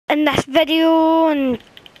in this video, and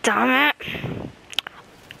damn it.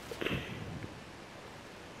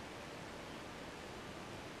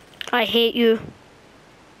 I hate you.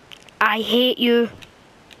 I hate you.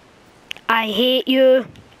 I hate you.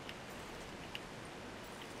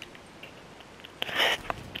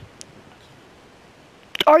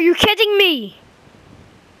 Are you kidding me?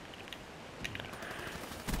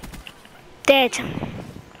 Dead.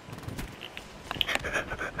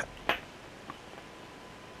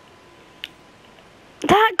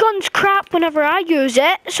 That gun's crap whenever I use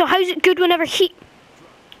it, so how's it good whenever he...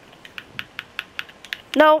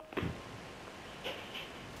 No.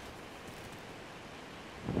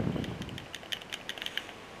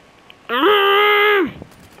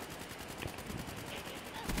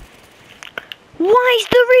 Why is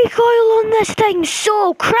the recoil on this thing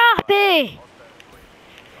so crappy?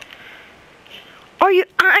 Are you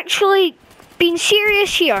actually being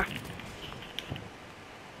serious here?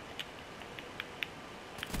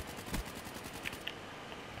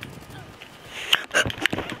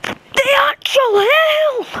 The actual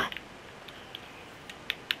hell!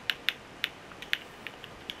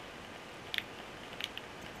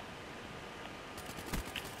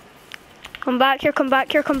 Come back here, come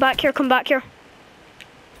back here, come back here, come back here.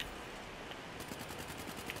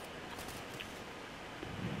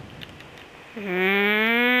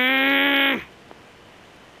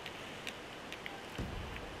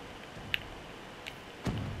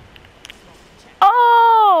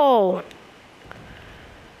 Oh!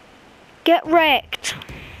 Get wrecked.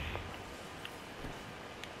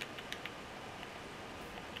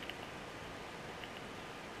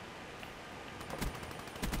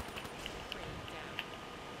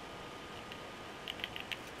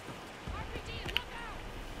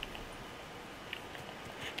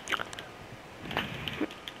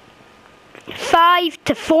 Five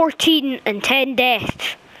to 14 and 10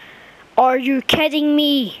 deaths. Are you kidding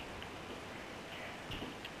me?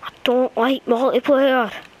 I don't like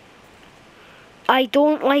multiplayer. I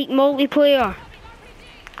don't like multiplayer.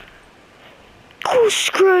 Go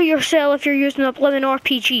screw yourself if you're using a blimmin'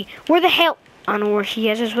 RPG. Where the hell? I know where he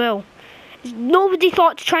is as well. Nobody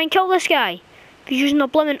thought to try and kill this guy. He's using a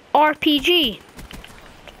blimmin' RPG.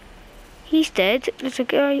 He's dead. There's a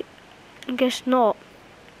guy. I guess not.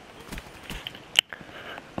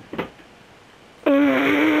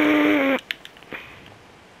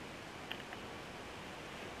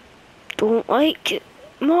 Don't like it.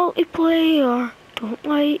 Multiplayer. Don't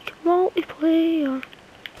like multiplayer.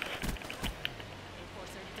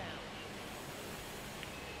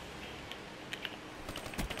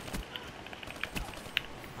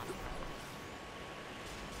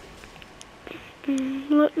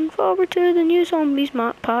 Looking forward to the new zombies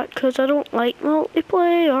map pack because I don't like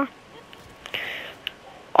multiplayer.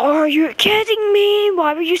 Are you kidding me?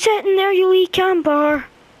 Why were you sitting there, you wee camper?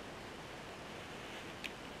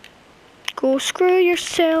 Go screw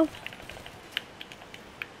yourself.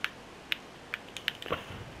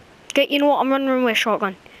 Okay, you know what? I'm running with a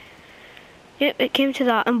shotgun. Yep, it came to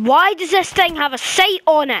that. And why does this thing have a sight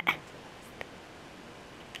on it?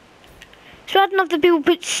 So I don't have to be able to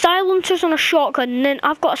put silencers on a shotgun and then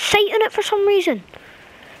I've got a sight on it for some reason.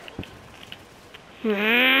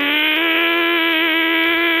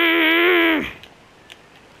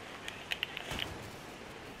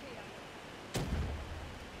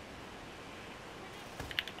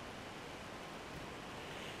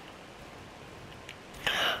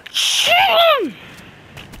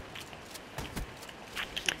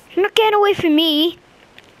 You're not getting away from me.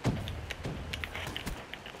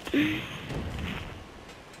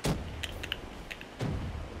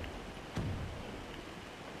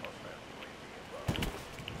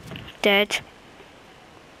 Dead.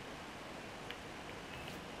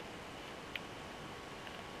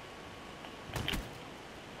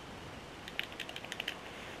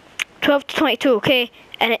 $12 to 22, okay?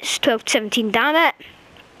 And it's 12 to 17, damn it.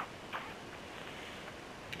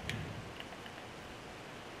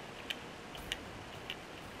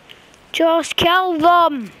 Just kill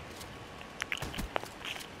them.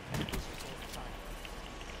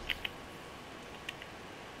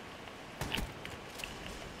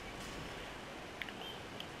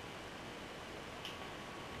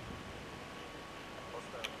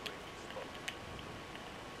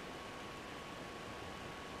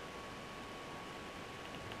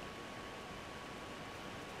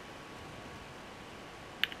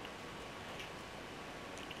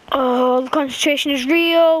 Oh, the concentration is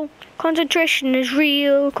real. Concentration is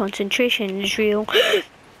real. Concentration is real.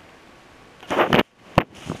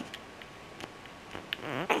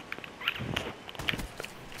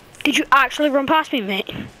 Did you actually run past me,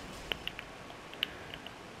 mate?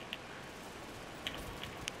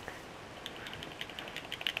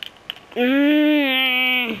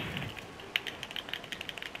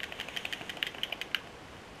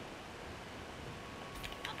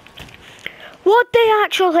 What the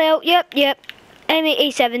actual hell? Yep.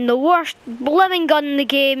 M87, the worst living gun in the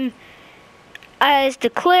game, is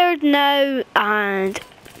declared now, and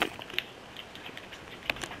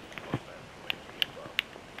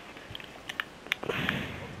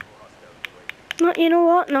you know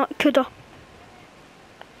what? Not coulda.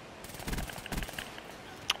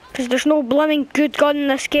 Because there's no blooming good gun in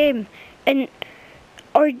this game. And,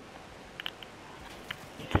 or...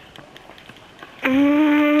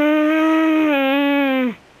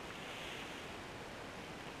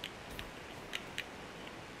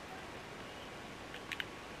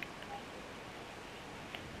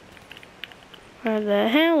 Where the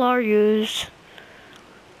hell are yous?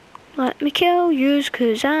 Let me kill yous,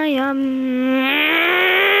 'cause I am...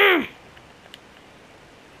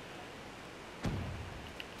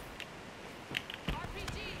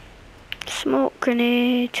 Smoke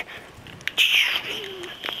grenade.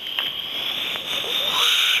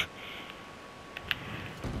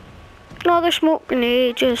 Another smoke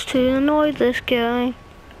grenade just to annoy this guy.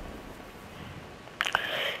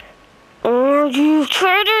 Are you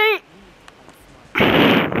kidding?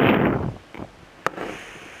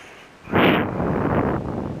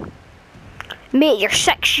 Mate, you're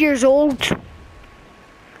 6 years old.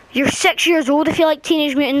 You're 6 years old if you like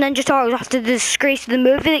Teenage Mutant Ninja Turtles after the disgrace of the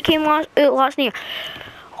movie that came out last year.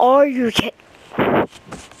 Are you kidding?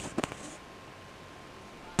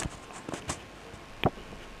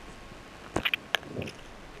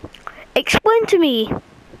 Explain to me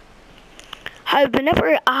how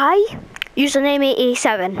whenever I use an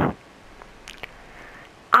M87,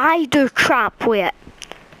 I do crap with it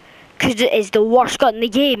because it is the worst gun in the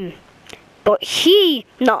game. But he,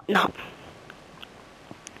 no.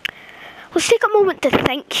 Let's take a moment to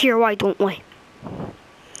think here, why don't we?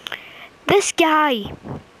 This guy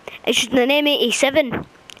is using an M87 and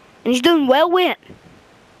he's doing well with it.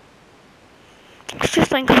 Let's just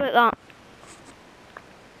think about that.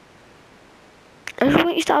 I just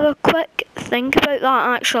want you to have a quick think about that,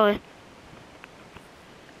 actually.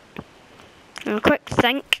 And a quick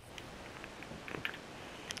think.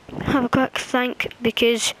 Have a quick think,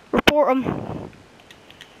 because report him.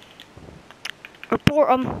 Report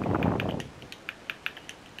him.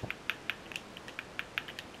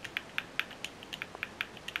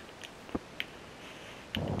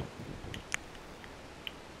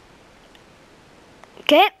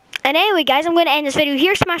 Okay, and anyway guys, I'm going to end this video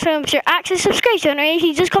here. Smash the like button, access, subscribe to the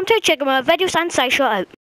notifications, just come to check out my videos and say shout out.